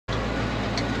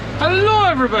Hello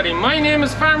everybody, my name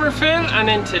is Farmer Phil, and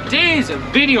in today's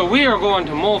video we are going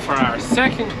to mow for our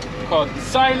second cut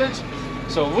silage.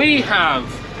 So we have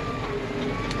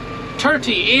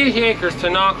 38 acres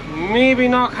to knock, maybe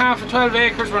knock half of 12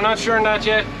 acres, we're not sure on that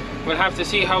yet. We'll have to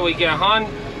see how we get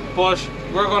on, but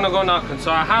we're going to go knocking. So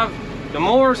I have the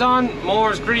mowers on,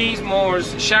 mowers greased,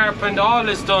 mowers sharpened, all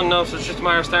is done now, so it's just a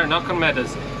matter of starting knocking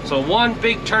metals. So one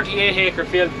big 38 acre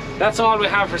field, that's all we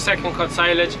have for second cut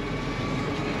silage.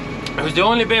 It was the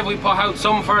only bit we put out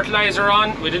some fertilizer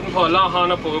on. We didn't put a lot on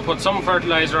it, but we put some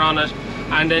fertilizer on it.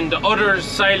 And then the other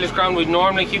silage ground we'd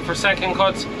normally keep for second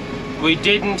cuts, we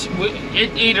didn't.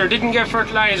 It either didn't get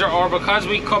fertilizer, or because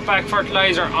we cut back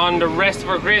fertilizer on the rest of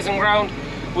our grazing ground,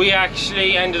 we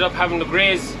actually ended up having to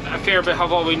graze a fair bit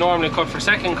of what we normally cut for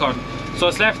second cut. So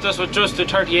it's left us with just the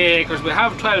 38 acres. We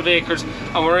have 12 acres,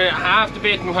 and we're half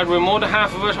debating whether we mow the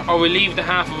half of it or we leave the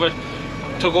half of it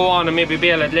to go on and maybe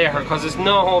bale it later, because it's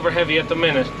not over heavy at the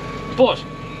minute. But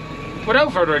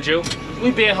without further ado,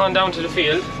 we bale on down to the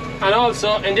field. And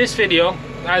also in this video,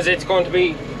 as it's going to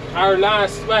be our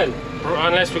last, well,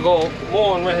 unless we go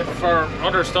mowing with it for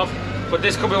other stuff, but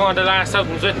this could be one of the last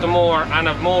outings with the mower, and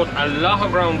I've mowed a lot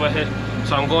of ground with it,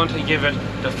 so I'm going to give it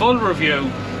the full review.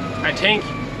 I think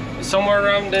somewhere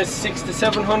around the 600 to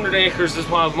 700 acres is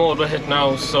what I've mowed with it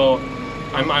now, so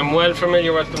I'm well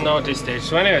familiar with them now at this stage.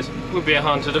 So anyways, we'll be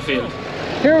on to the field.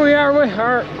 Here we are with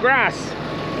our grass,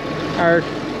 our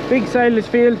big silage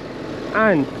field,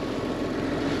 and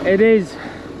it is,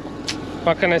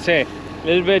 what can I say, a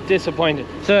little bit disappointing.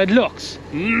 So it looks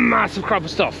massive crop of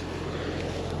stuff,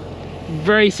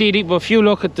 very seedy, but if you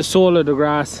look at the soil of the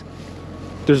grass,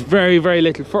 there's very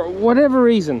little. For whatever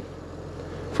reason,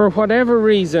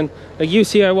 like you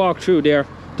see I walk through there,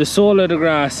 the soil of the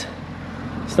grass,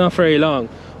 it's not very long,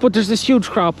 but there's this huge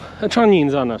crop of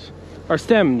tronions on it, or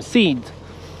stems, seeds.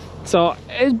 So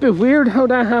it's a bit weird how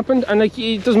that happened, and like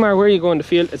it doesn't matter where you go in the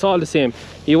field, it's all the same.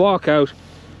 You walk out,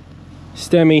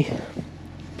 stemmy,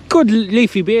 good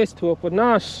leafy base to it, but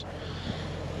not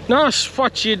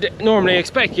what you'd normally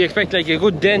expect. You expect like a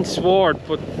good dense sward,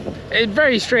 but it's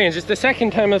very strange. It's the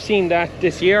second time I've seen that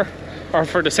this year, or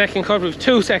for the second cut. We've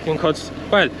two second cuts.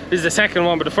 Well, this is the second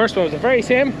one, but the first one was the very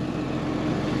same.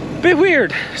 Bit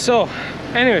weird. So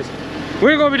anyways,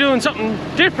 we're going to be doing something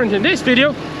different in this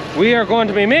video. We are going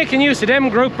to be making use of them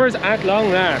groupers at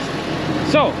long last.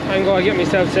 So I'm going to get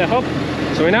myself set up.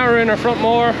 So we now are in our front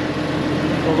mower.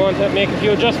 We're going to make a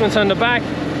few adjustments on the back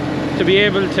to be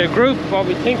able to group what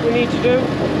we think we need to do.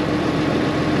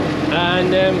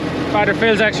 And Father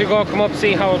Phil's actually going to come up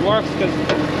see how it works, because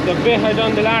the bit I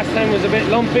done the last time was a bit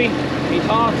lumpy, he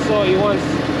thought, so he wants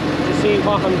to see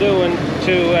what I'm doing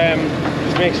to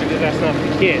just make sure that that's not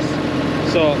the case.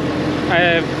 So I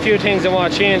have a few things I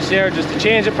want to change there, just to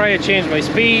change it. Probably change my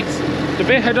speeds. The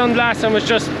bit I done last time was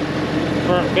just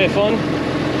for a bit of fun,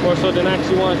 more so than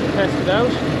actually wanting to test it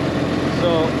out.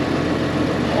 So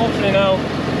hopefully now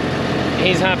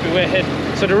he's happy with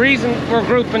it. So the reason we're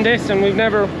grouping this, and we've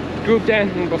never grouped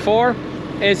anything before,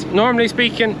 is normally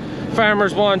speaking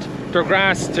farmers want their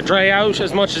grass to dry out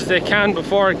as much as they can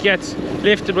before it gets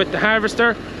lifted with the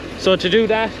harvester. So to do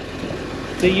that,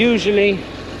 they usually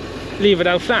leave it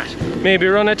out flat, maybe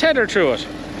run a tether through it.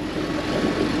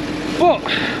 But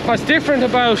what's different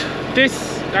about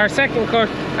this, our second cut,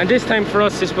 and this time for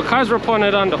us, is because we're putting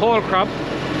it on the whole crop,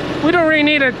 we don't really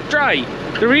need it dry.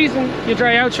 The reason you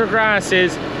dry out your grass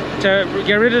is to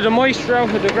get rid of the moisture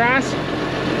out of the grass,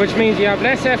 which means you have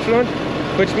less effluent,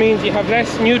 which means you have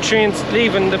less nutrients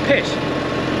leaving the pit.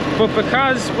 But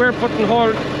because we're putting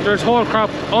there's whole crop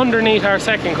underneath our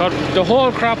second cut, the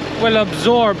whole crop will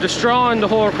absorb, the straw in the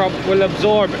whole crop will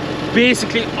absorb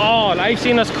basically all. I've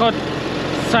seen us cut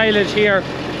silage here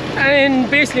and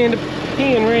basically in the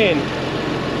peeing rain,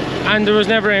 and there was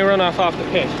never any runoff off the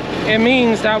pit. It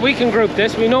means that we can group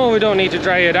this. We know we don't need to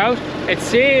dry it out. It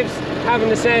saves having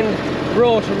to send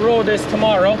row to row this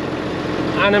tomorrow,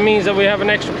 and it means that we have an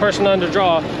extra person on the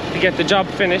draw to get the job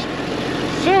finished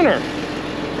sooner.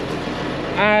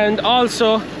 And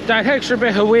also that extra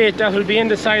bit of weight that will be in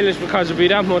the silage, because there'll be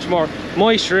that much more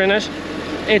moisture in it,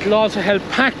 it'll also help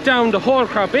pack down the whole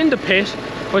crop in the pit,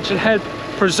 which will help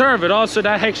preserve it. Also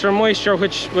that extra moisture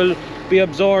which will be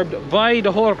absorbed by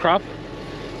the whole crop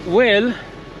will,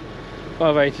 what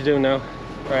have I to do now?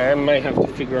 Right, I might have to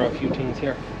figure out a few things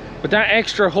here, but that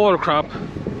extra whole crop,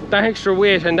 that extra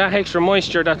weight and that extra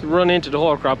moisture that will run into the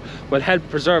whole crop will help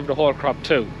preserve the whole crop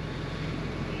too.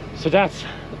 So that's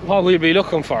what we'll be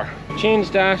looking for. Change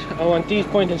that. I want these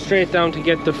pointing straight down to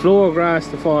get the flow of grass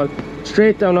to fall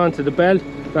straight down onto the belt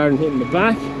rather than hitting the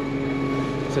back.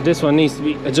 So this one needs to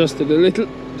be adjusted a little,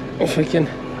 if I can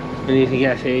We need to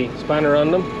get a spanner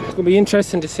on them. It's going to be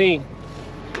interesting to see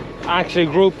actually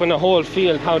grouping a whole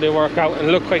field, how they work out, and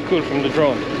look quite cool from the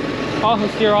drone. Off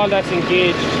here, all that's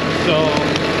engaged, so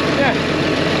yeah.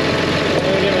 I'm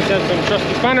going to give myself some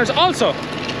trusty spanners. Also,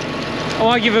 I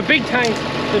want to give a big thanks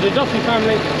to the Duffy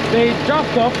family. They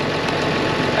dropped up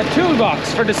a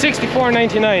toolbox for the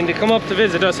 $64.99. They come up to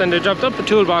visit us and they dropped up a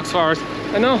toolbox for us.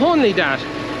 And not only that,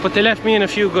 but they left me in a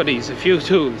few goodies, a few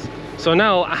tools. So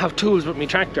now I have tools with my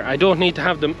tractor. I don't need to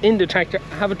have them in the tractor.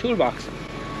 I have a toolbox.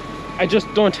 I just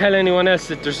don't tell anyone else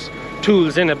that there's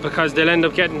tools in it, because they'll end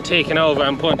up getting taken over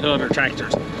and put into other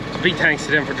tractors. So big thanks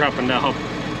to them for dropping that up.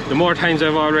 The more times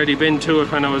I've already been to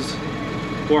it when I was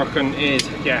working is,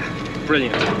 yeah,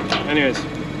 brilliant. Anyways,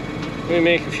 we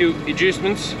make a few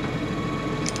adjustments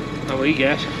and we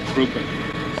get grouping.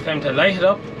 It's time to light it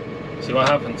up, see what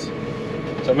happens.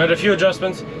 So I've made a few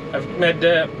adjustments. I've made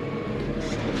the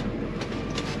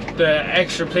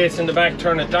extra plates in the back,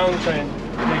 turn it down, try and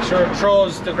make sure it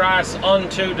throws the grass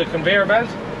onto the conveyor belt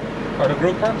or the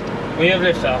grouper. We have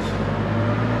lift off.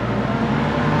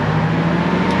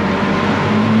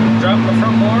 Drop my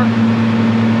front mower.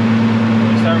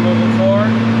 We start moving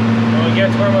forward. When we get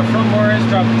to where my front mower is,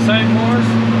 drop the side mowers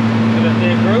so that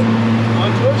they group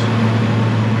onto it.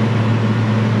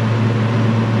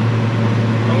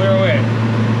 And we're away.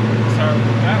 Start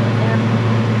with that record.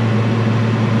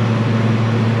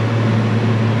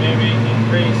 Maybe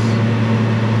increase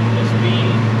the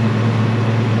speed.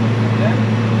 Yeah.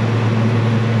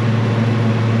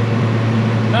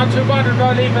 Not too bothered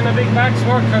about leaving a big back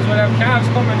work, because we'll have calves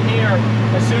coming here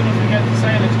as soon as we get the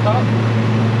silage cut.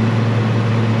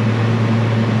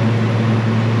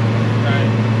 Right,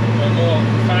 we'll go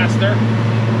faster.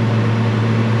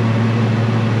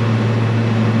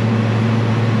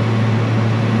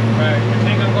 Right, I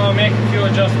think I'm going to make a few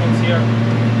adjustments here.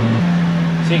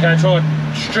 So you can throw it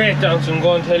straight down, so I'm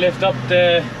going to lift up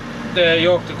the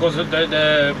yoke that goes with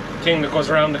the thing that goes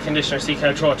around the conditioner, so you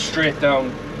can throw it straight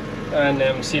down. And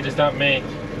see, does that make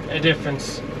a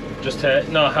difference, just to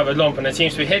not have a lump? And it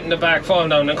seems to be hitting the back, falling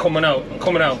down and coming out and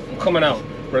coming out and coming out,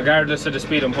 regardless of the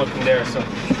speed I'm putting there. So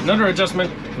another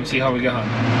adjustment, we'll see how we get on.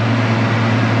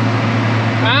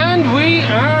 And we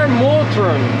are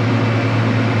motoring.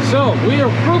 So we are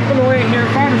grouping away here.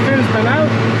 Father Phil's been out.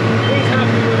 He's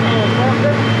happy with our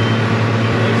worker.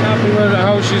 He's happy with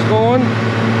how she's going.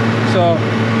 So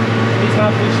he's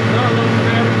happy she's not looking,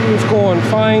 everything's going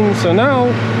fine. So now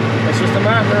it's just a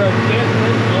matter of getting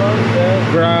it on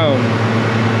the ground.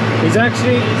 He said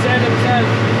himself,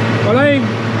 well,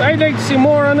 I'd like to see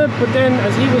more on it, but then,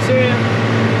 as he was saying,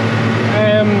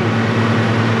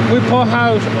 we put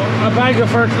out a bag of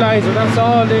fertilizer. That's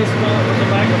all this was, a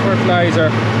bag of fertilizer,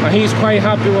 and he's quite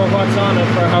happy with what's on it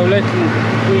for how little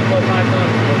we put back on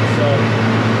it. So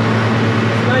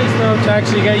it's nice now to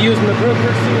actually get using the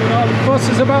grouper, see what all the fuss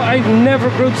is about. I've never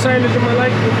grouped silage in my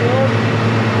life before,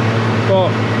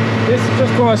 but this is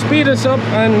just going to speed us up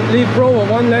and leave Bro with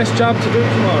one less job to do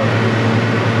tomorrow.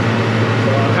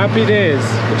 So happy days.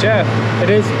 But yeah, it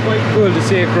is quite cool to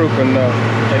see it grouping now.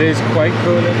 It is quite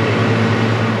cool indeed.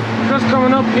 Just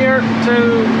coming up here to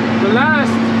the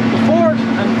fourth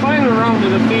and final round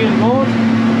of the field mode.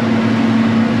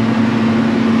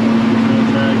 So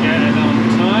try to get it on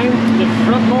time. The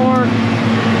front mower.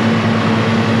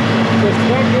 With the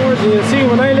front mowers, and you'll see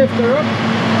when I lift her up,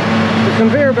 the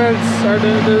conveyor belts or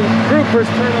the groupers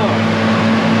turn off.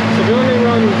 So they only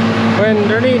run when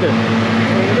they're needed,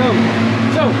 when they're done.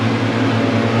 So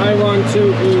I want to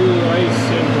do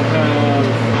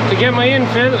to get my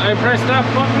infill. I press that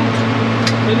button,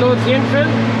 it loads the infill,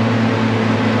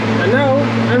 and now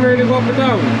I'm ready to go up and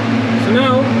down. So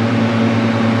now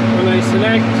when I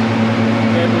select,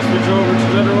 we'll switch over to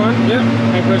the other one. Yep,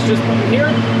 I press this button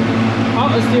here.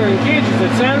 Auto steer engages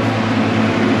itself,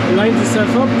 lines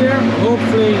itself up there,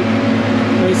 hopefully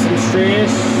nice and straight.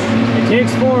 It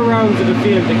takes 4 rounds of the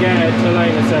field to get it to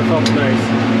line itself up nice.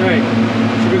 Right,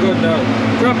 should be good now.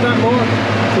 Drop that more.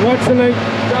 So watch when I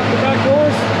drop the back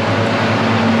doors.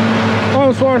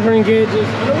 All water engages,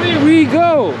 and away we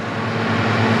go.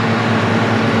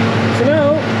 So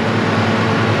now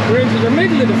we're into the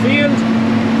middle of the field.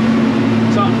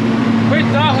 So with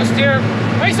the auto steer,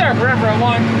 I start wherever I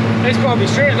want. It's going to be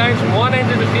straight lines from one end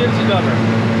of the field to the other,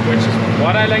 which is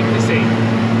what I like to see.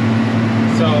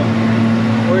 So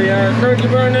we are currently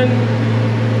burning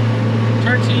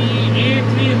 38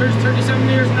 litres, 37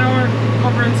 litres an hour,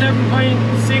 covering 7.6,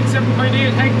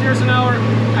 7.8 hectares an hour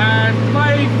at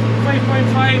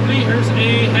 5.5 litres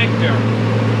a hectare.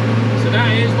 So that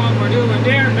is what we're doing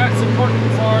there. That's important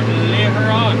for later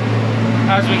on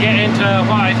as we get into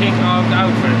what I think of the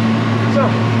outfit. So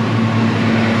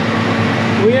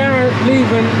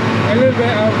leaving a little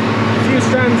bit of a few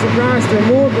strands of grass to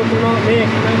remove, but they're not making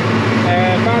it.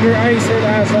 Father Icer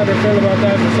asked Father Phil about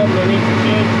that, or something I need to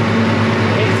change.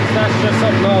 That's just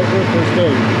something all groupers do.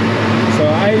 So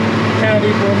I can't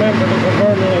even remember the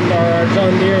converter and our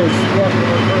John Deere's working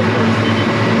with groupers.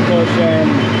 But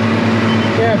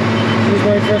yeah, this is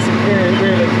my first experience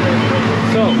really.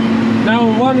 So now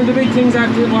one of the big things I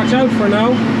have to watch out for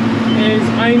now is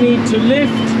I need to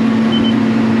lift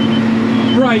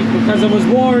right, because I was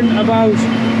warned about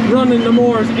running the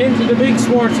mowers into the big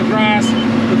swarts of grass,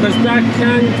 because that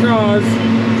can cause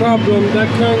problem,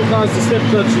 that can cause the slip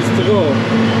clutches to go.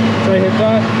 So I hit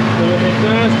that, then I hit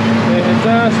that, then I hit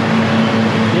that.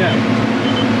 Yeah.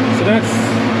 So that's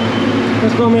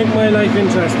going to make my life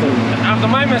interesting. I have to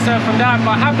mind myself on that,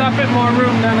 but I have that bit more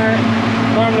room than I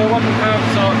normally wouldn't have,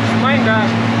 so just mind that.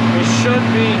 We should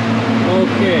be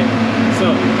okay. So,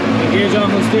 engage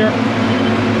off and steer.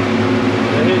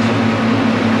 Let it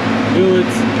do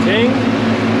its thing.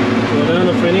 Go down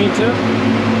if I need to.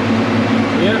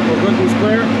 Yeah, we're good and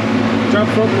square. Drop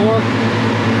front more.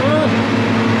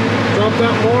 Drop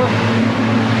that more.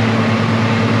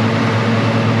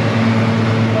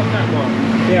 Drop that more.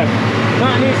 Yeah,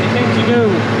 not an easy thing to do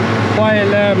while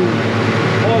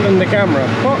holding the camera,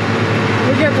 but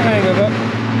we'll get the hang of it.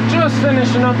 Just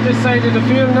finishing up this side of the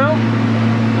field now.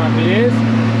 Happy days.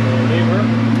 Lever.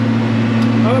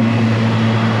 Up.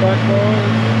 Back going.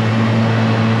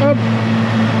 Up.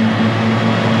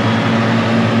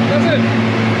 That's it.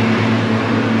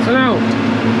 So now,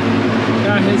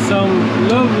 that is some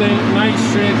lovely, nice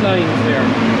straight lines there.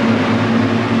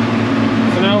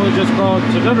 So now we'll just go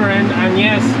to the other end, and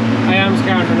yes, I am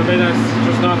scarting a bit, that's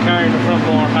just not carrying the front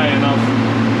more high enough.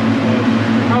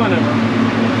 However,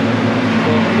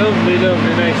 lovely,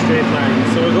 lovely, nice straight lines.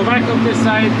 So we'll go back up this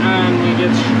side and we get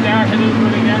started into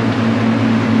it again.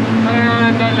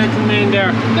 And that little main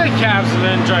there, the calves will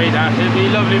enjoy that. It'll be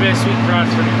a lovely bit of sweet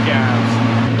grass for the calves.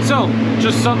 So,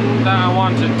 just something that I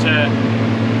wanted to...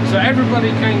 So everybody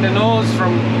kind of knows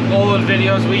from old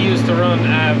videos we used to run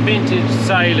a vintage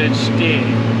silage day.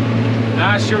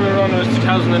 Last year we run it was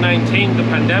 2019, the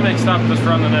pandemic stopped us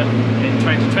running it in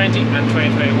 2020 and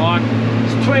 2021.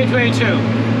 It's 2022,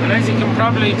 and as you can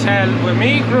probably tell, with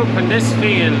me grouping this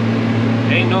field,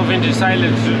 ain't no vintage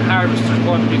silage harvesters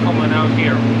going to be coming out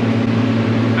here.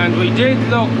 And we did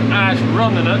look at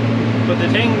running it, but the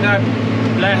thing that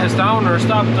let us down or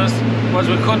stopped us was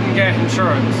we couldn't get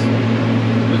insurance.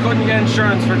 We couldn't get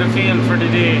insurance for the field for the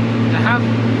day. To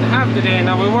have the day.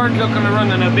 Now we weren't looking at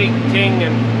running a big thing,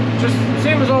 and just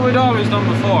same as what we'd always done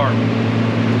before.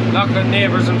 Locking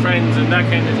neighbours and friends and that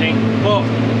kind of thing. But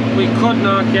we could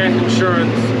not get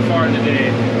insurance for the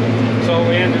day. So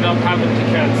we ended up having to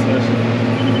cancel it.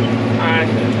 And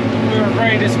we were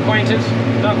very disappointed,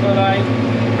 not gonna lie,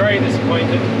 very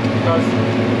disappointed, because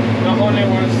not only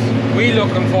was we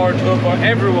looking forward to it, but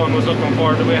everyone was looking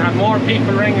forward to it. We had more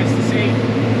people ring us to see,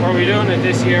 are we doing it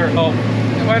this year? So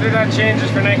whether that changes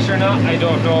for next year or not, I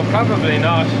don't know, probably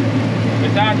not.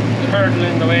 With that hurdle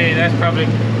in the way, that's probably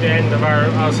the end of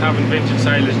us having vintage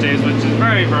silage days, which is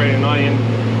very, very annoying,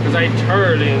 because I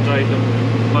thoroughly enjoyed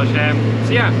them. But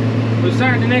so yeah, we'll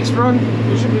start the next run.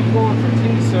 We should be going for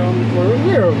tea soon.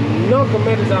 We're knocking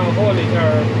metals out, holy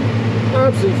car,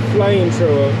 absolutely flying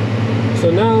through it. So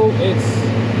now it's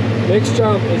next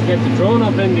job is get the drone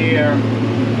up in the air,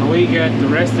 and we get the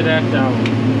rest of that down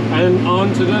and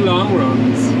on to the long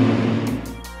runs.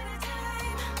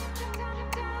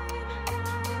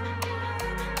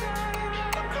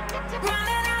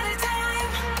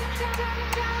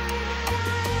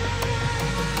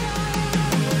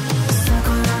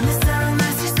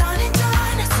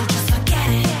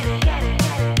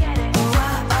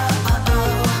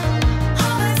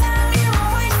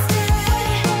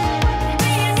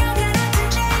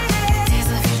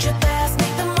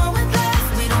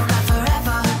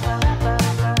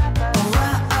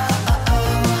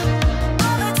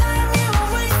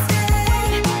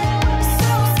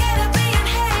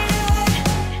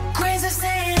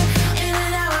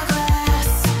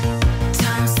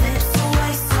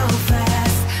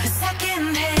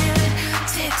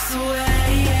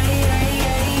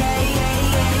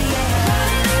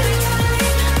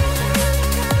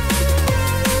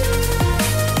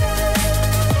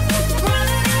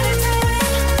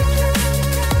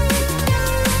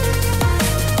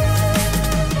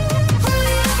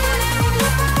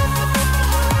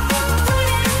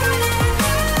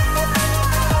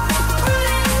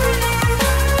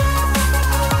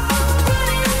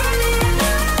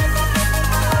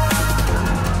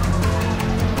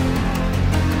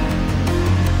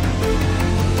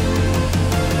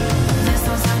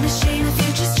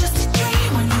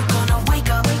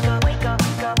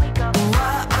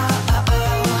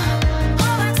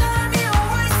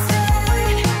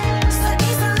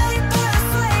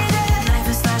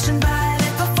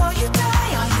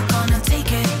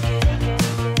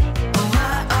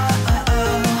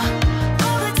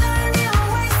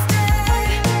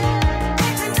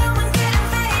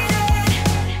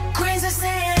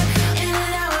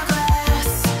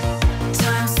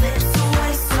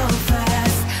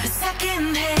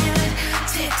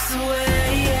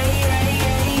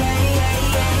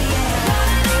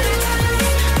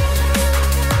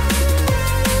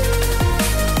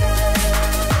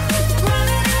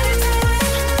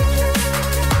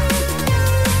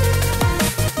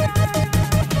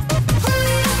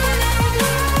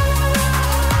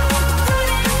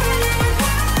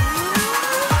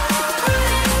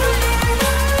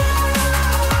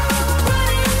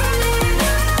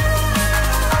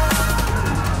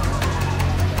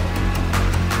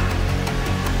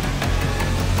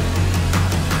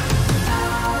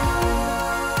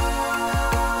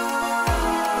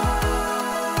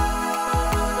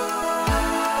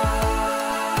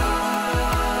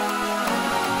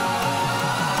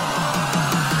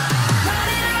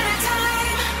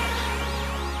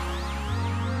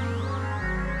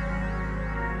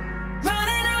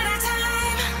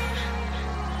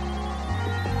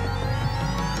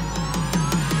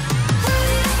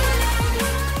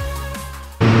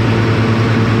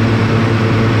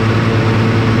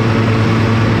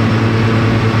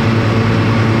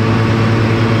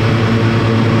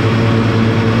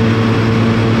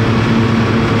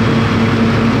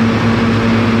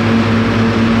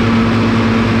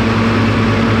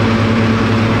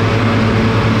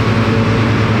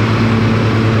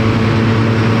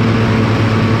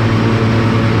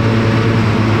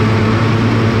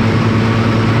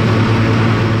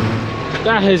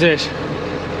 that is it.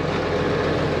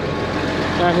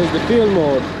 That is the field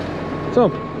mode. So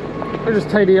we'll just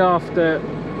tidy off the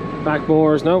back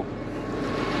mowers now.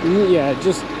 Yeah,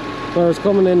 just where it's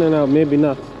coming in and out, maybe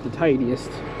not the tidiest,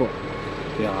 but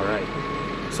they're alright.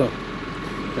 So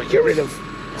I'll get rid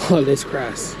of all this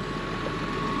grass.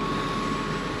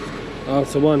 I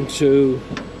also want to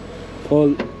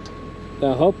pull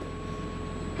that up.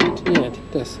 Yeah, I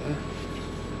think that's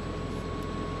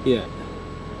yeah,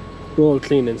 roll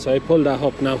cleaning. So I pull that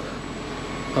up now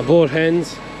on both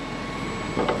ends.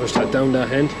 Push that down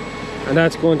that end, and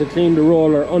that's going to clean the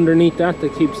roller underneath that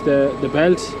keeps the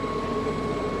belt,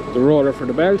 the roller for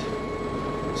the belt.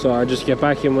 So I just get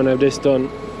back in when I have this done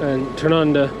and turn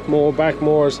on the back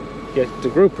mowers, get the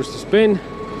groupers to spin,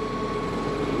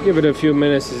 give it a few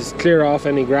minutes to just clear off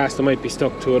any grass that might be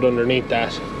stuck to it underneath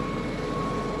that.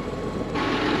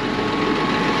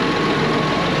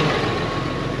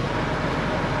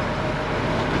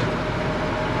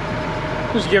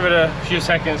 Just give it a few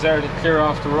seconds there to clear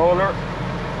off the roller.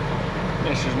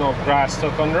 Make sure there's no grass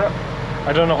stuck under it.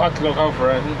 I don't know what to look out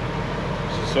for,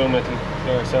 just assume it'll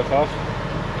clear itself off.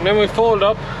 And then we fold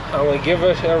up and we'll give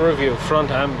it a review, front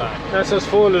and back. That's us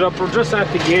folded up. We're just at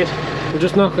the gate. We'll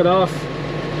just knock it off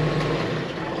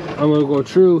and we'll go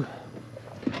through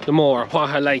the mower, what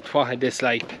I liked, what I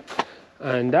disliked,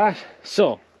 and that.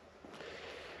 So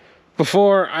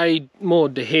before I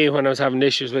mowed the hay, when I was having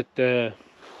issues with the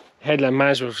headland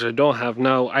management, which I don't have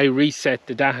now, I reset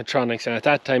the Dahatronics, and at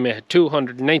that time it had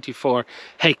 294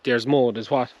 hectares mowed is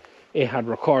what it had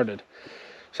recorded.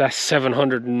 So that's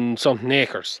 700 and something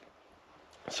acres.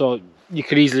 So you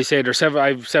could easily say I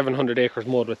have 700 acres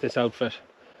mowed with this outfit.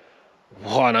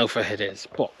 What an outfit it is.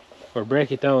 But we'll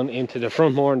break it down into the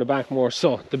front mower and the back mower.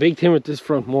 So the big thing with this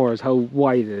front mower is how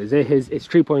wide it is. It's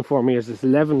 3.4 meters, it's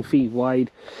 11 feet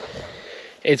wide.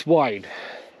 It's wide.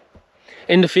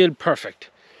 In the field, perfect.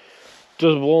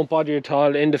 Just won't bother you at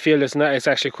all. In the field it's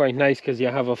actually quite nice because you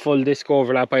have a full disc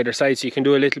overlap either side, so you can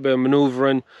do a little bit of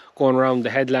manoeuvring going around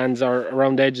the headlands or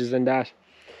around edges and that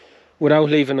without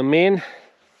leaving them in.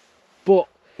 But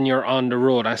when you're on the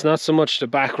road, that's not so much the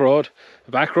back road.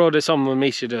 The back road is something that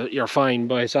makes you're fine,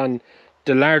 but it's on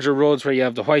the larger roads where you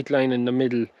have the white line in the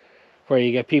middle, where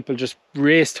you get people just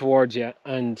race towards you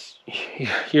and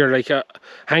you're like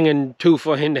hanging 2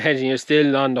 foot in the hedge and you're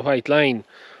still on the white line.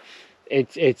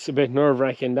 It's a bit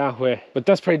nerve-wracking that way, but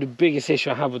that's probably the biggest issue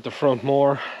I have with the front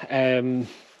mower.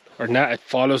 Or not, it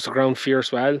follows the ground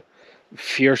fierce well.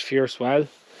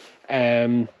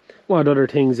 What other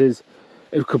things is,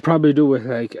 it could probably do with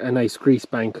like a nice grease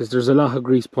bank, because there's a lot of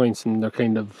grease points and they're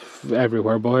kind of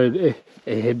everywhere, but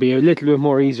it'd be a little bit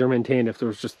more easier maintained if there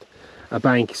was just a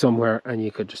bank somewhere and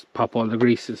you could just pop all the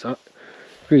grease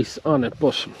on it.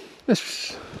 But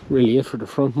that's really it for the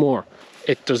front mower.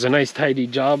 It does a nice tidy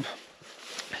job.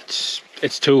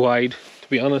 It's too wide, to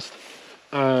be honest,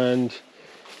 and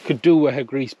could do with a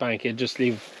grease bank. It just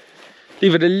leave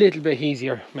it a little bit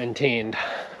easier maintained.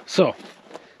 So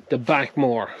the back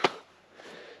mower,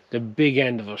 the big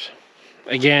end of it,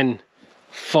 again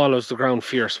follows the ground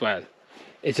fierce well.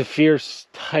 It's a fierce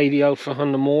tidy outfit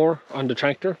on the mower, on the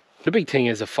tractor. The big thing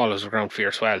is it follows the ground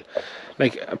fierce well.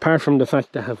 Like, apart from the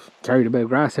fact that I have carried a bit of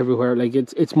grass everywhere, like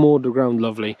it's mowed the ground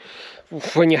lovely.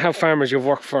 When you have farmers you've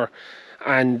worked for,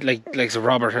 and like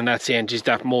Robert and that saying, geez,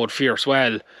 that mowed fierce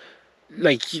well,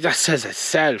 like that says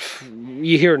itself.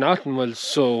 You hear nothing well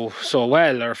so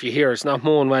well, or if you hear it's not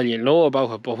mowing well, you know about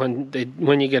it. But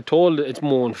when you get told it's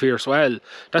mowing fierce well,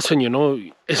 that's when you know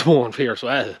it's mowing fierce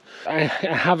well. I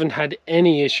haven't had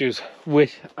any issues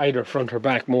with either front or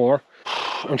back mower.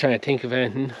 I'm trying to think of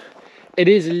anything. It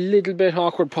is a little bit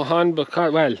awkward put on,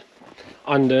 because, well,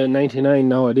 on the 99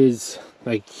 now it is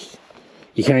like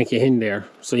you can't get in there,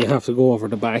 so you have to go over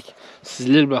the back. It's a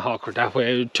little bit awkward that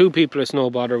way. 2 people, it's no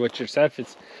bother. With yourself,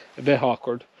 it's a bit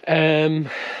awkward. It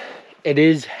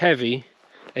is heavy.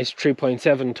 It's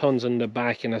 3.7 tons on the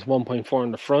back and it's 1.4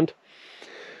 on the front.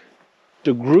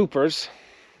 The groupers,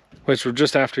 which we're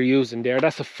just after using there,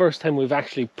 that's the first time we've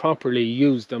actually properly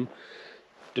used them.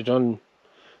 They're done.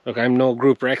 Look, I'm no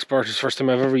grouper expert. It's the first time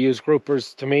I've ever used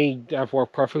groupers. To me, that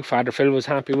worked perfect. Father Phil was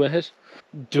happy with it.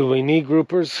 Do we need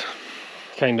groupers?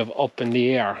 Kind of up in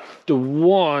the air. The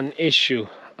one issue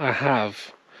I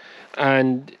have,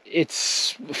 and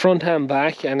it's front and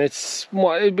back, and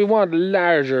it'd be one of the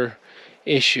larger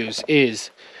issues, is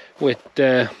with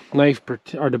the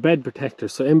the bed protector.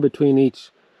 So in between each,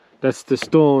 that's the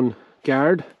stone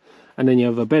guard, and then you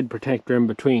have a bed protector in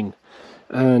between,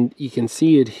 and you can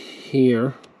see it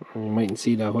here. You mightn't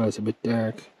see that well, it's a bit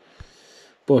dark,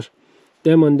 but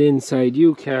them on the inside,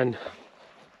 you can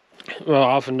well,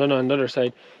 often done on the other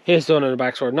side, here's done on the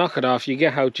back sword, knock it off, you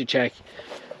get out, you check,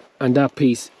 and that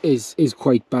piece is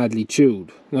quite badly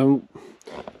chewed. Now,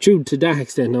 chewed to that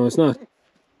extent, now it's not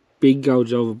big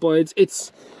gouge over, but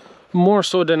it's more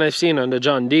so than I've seen on the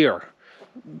John Deere.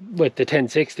 With the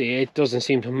 1060, it doesn't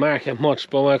seem to mark it much,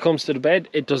 but when it comes to the bed,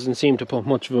 it doesn't seem to put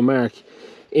much of a mark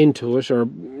into it, or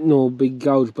no big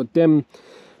gouge. But them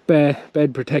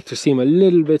bed protectors seem a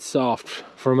little bit soft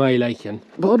for my liking.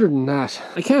 But other than that,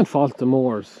 I can't fault the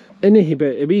mowers. And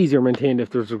it'd be easier maintained if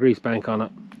there's a grease bank on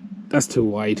it. That's too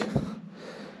wide.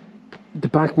 The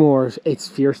back mowers, it's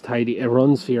fierce tidy, it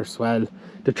runs fierce well.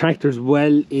 The tractor's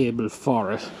well able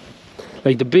for it.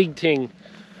 Like the big thing,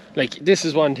 like this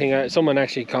is one thing, someone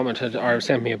actually commented or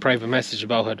sent me a private message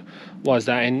about it, was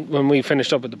that when we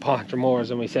finished up with the pot mowers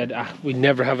and we said we'd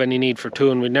never have any need for two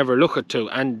and we'd never look at two,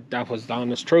 and that was the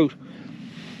honest truth.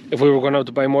 If we were going out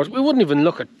to buy mowers, we wouldn't even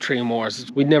look at three mowers.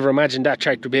 We'd never imagined that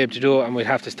tractor would be able to do it, and we'd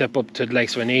have to step up to the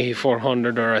likes of an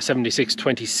 8400 or a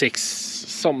 7626,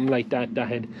 something like that,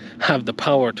 that'd have the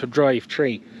power to drive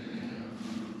three.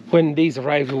 When these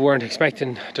arrived, we weren't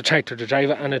expecting the tractor to drive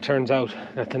it, and it turns out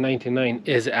that the 99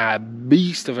 is a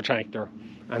beast of a tractor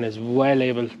and is well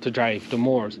able to drive the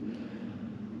mowers.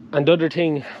 And the other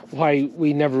thing why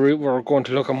we never were going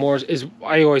to look at mowers is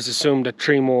I always assumed that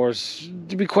three mowers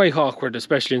would be quite awkward,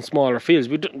 especially in smaller fields.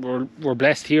 We're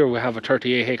blessed here, we have a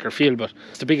 38 acre field, but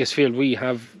it's the biggest field we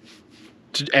have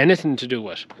anything to do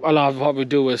with. A lot of what we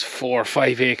do is 4 or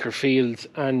 5 acre fields,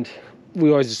 and we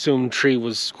always assumed three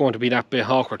was going to be that bit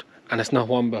awkward, and it's not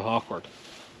one bit awkward.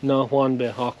 Not one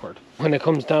bit awkward. When it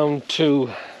comes down to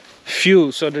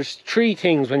fuel, so there's three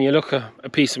things when you look at a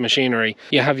piece of machinery.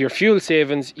 You have your fuel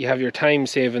savings, you have your time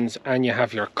savings, and you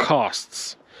have your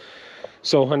costs.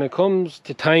 So when it comes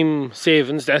to time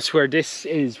savings, that's where this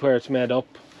is, where it's made up.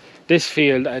 This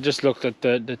field, I just looked at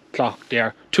the clock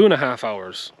there, 2.5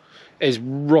 hours. Is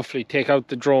roughly, take out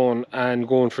the drone and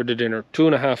going for the dinner,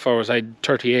 2.5 hours. I had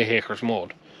 38 acres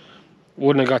mowed.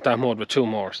 Wouldn't have got that mowed with two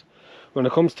mowers. When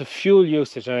it comes to fuel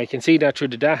usage, and I can see that through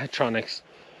the datatronics,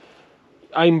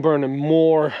 I'm burning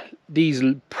more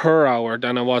diesel per hour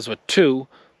than I was with two,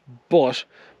 but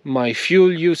my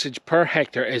fuel usage per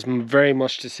hectare is very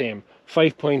much the same.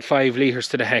 5.5 litres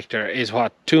to the hectare is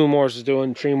what two mowers is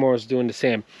doing, three mowers is doing the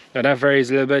same. Now that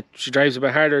varies a little bit. She drives a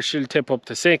bit harder, she'll tip up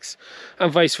to 6, and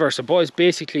vice versa, but it's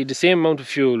basically the same amount of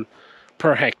fuel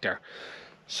per hectare.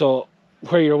 So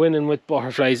where you're winning with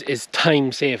butterflies is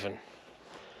time saving.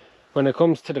 When it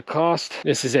comes to the cost,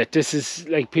 this is it. This is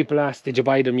like, people ask, did you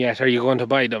buy them yet? Are you going to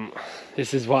buy them?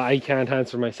 This is what I can't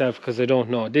answer myself, because I don't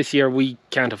know. This year we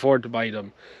can't afford to buy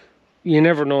them. You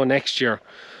never know next year.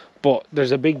 But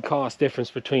there's a big cost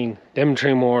difference between them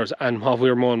three mowers and what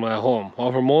we're mowing with at home.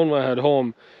 What we're mowing with at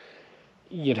home,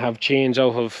 you'd have change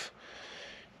out of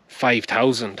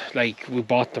 5,000. Like, we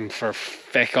bought them for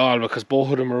feck all because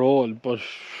both of them are old. But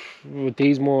with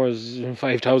these mowers,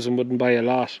 5,000 wouldn't buy a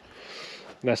lot.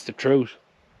 That's the truth.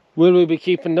 Will we be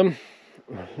keeping them?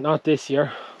 Not this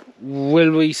year. Will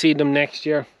we see them next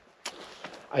year?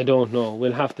 I don't know.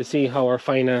 We'll have to see how our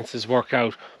finances work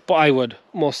out. But I would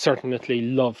most certainly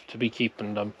love to be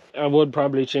keeping them. I would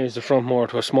probably change the front mower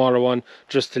to a smaller one,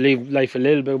 just to leave life a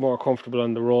little bit more comfortable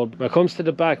on the road. When it comes to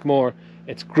the back mower,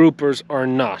 it's groupers or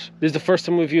not. This is the first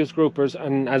time we've used groupers,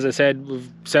 and as I said,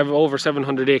 we've over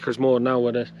 700 acres mowed now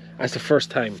with it. That's the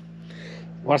first time.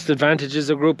 What's the advantages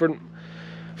of grouper?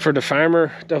 For the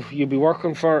farmer that you'll be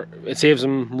working for, it saves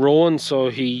him rowing, so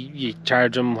you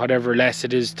charge him whatever less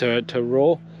it is to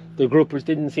row. The groupers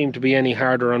didn't seem to be any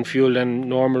harder on fuel than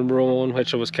normal rowing,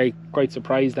 which I was quite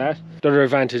surprised at. The other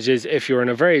advantage is if you're in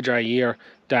a very dry year,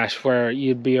 that where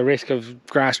you'd be a risk of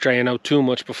grass drying out too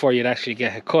much before you'd actually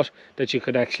get a cut, that you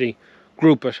could actually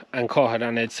group it and cut it,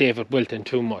 and it'd save it wilting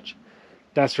too much.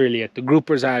 That's really it. The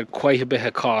groupers add quite a bit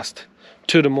of cost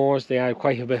to the mowers. They add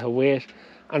quite a bit of weight,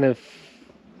 and if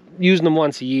using them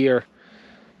once a year,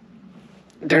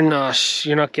 you're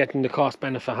not getting the cost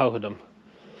benefit out of them.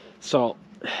 So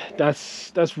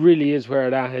that's really is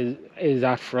where that is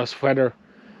at for us. Whether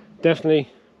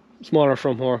definitely smaller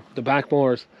front mower, the back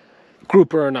mowers,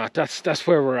 grouper or not, that's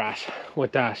where we're at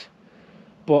with that.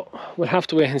 But we'll have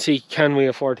to wait and see, can we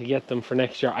afford to get them for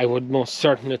next year. I would most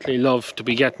certainly love to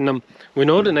be getting them. We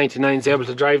know the 99 is able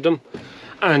to drive them,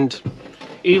 and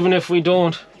even if we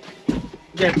don't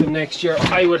get them next year,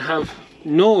 I would have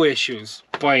no issues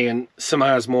buying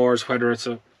Samasz mowers, whether it's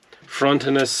a front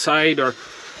and a side or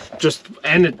just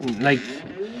anything. Like,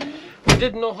 we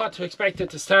didn't know what to expect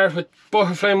at the start with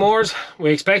butterfly mowers.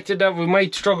 We expected that we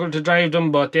might struggle to drive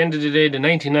them, but at the end of the day, the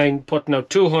 99 putting out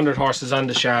 200 horses on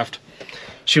the shaft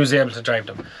she was able to drive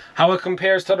them. How it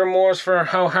compares to other mowers for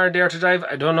how hard they are to drive,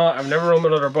 I don't know. I've never run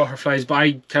with other butterflies, but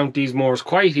I count these mowers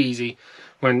quite easy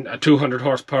when a 200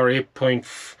 horsepower is it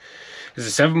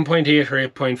 7.8 or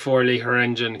 8.4 litre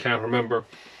engine, can't remember,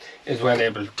 is well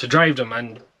able to drive them.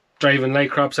 And driving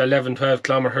light crops 11-12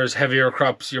 kilometres, heavier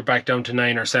crops you're back down to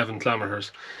 9 or 7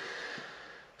 kilometres.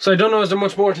 So I don't know, is there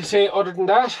much more to say other than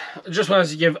that? I just wanted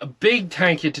to give a big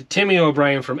thank you to Timmy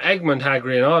O'Brien from Egmont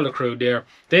Agri and all the crew there.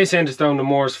 They sent us down the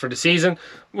moors for the season.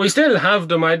 We still have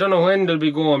them. I don't know when they'll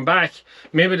be going back.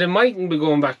 Maybe they mightn't be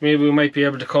going back. Maybe we might be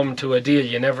able to come to a deal.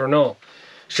 You never know.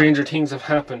 Stranger things have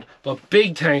happened. But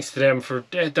big thanks to them for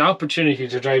the opportunity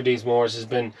to drive these moors. Has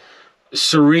been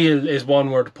surreal is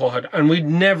one word to put it. And we'd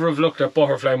never have looked at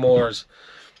butterfly mowers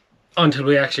until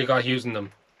we actually got using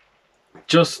them.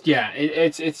 Just, yeah,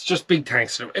 it's just big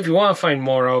thanks to them. If you want to find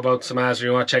more out about Samasz, or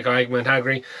you want to check out Egmont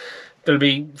Agri, there'll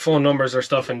be phone numbers or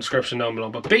stuff in the description down below.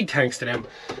 But big thanks to them.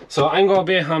 So I'm going to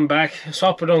be on back,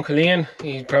 swap with Uncle Ian.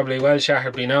 He's probably well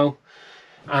shattered by now.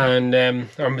 And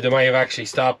or they might have actually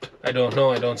stopped. I don't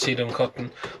know, I don't see them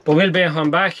cutting. But we'll be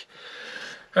on back.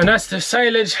 And that's the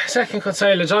silage, second cut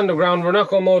silage on the ground. We're not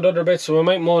going to mow the other bits, so we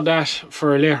might mow that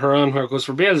for later on where it goes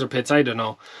for bales or pits, I don't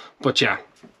know. But yeah,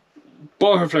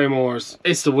 butterfly mowers,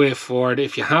 it's the way forward.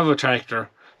 If you have a tractor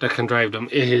that can drive them,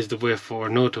 it is the way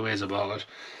forward, no two ways about it.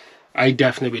 I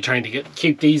definitely be trying to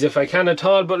keep these if I can at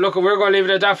all. But look, we're going to leave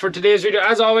it at that for today's video.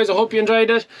 As always, I hope you enjoyed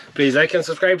it. Please like and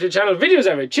subscribe to the channel. Videos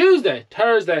every Tuesday,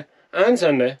 Thursday and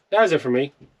Sunday. That's it for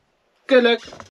me. Good luck.